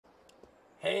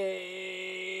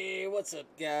Hey, what's up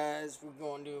guys? We're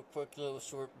going to do a quick little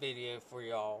short video for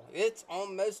y'all. It's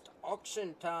almost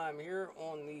auction time here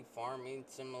on the Farming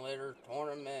Simulator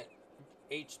Tournament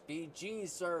HBG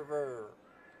server.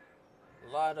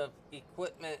 A lot of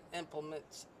equipment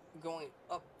implements going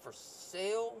up for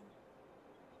sale.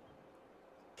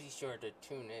 Be sure to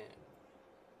tune in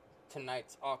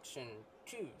tonight's auction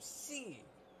to see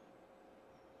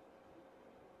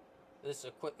this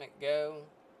equipment go.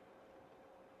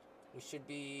 We should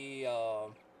be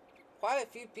quite a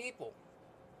few people.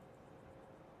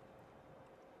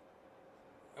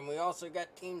 And we also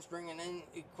got teams bringing in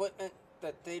equipment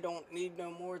that they don't need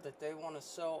no more that they want to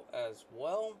sell as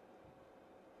well.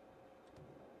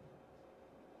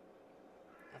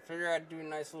 I figured I'd do a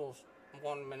nice little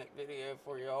 1-minute video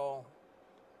for y'all.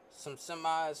 Some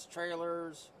semis,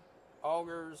 trailers,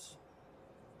 augers,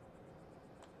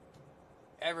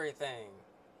 everything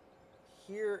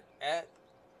here at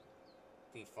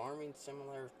the Farming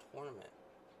Simulator Tournament.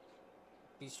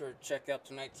 Be sure to check out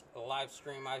tonight's live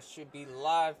stream. I should be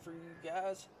live for you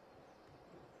guys.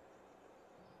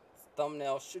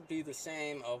 Thumbnail should be the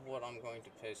same of what I'm going to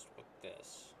post with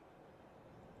this.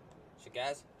 So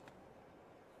guys,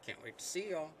 can't wait to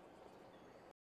see y'all.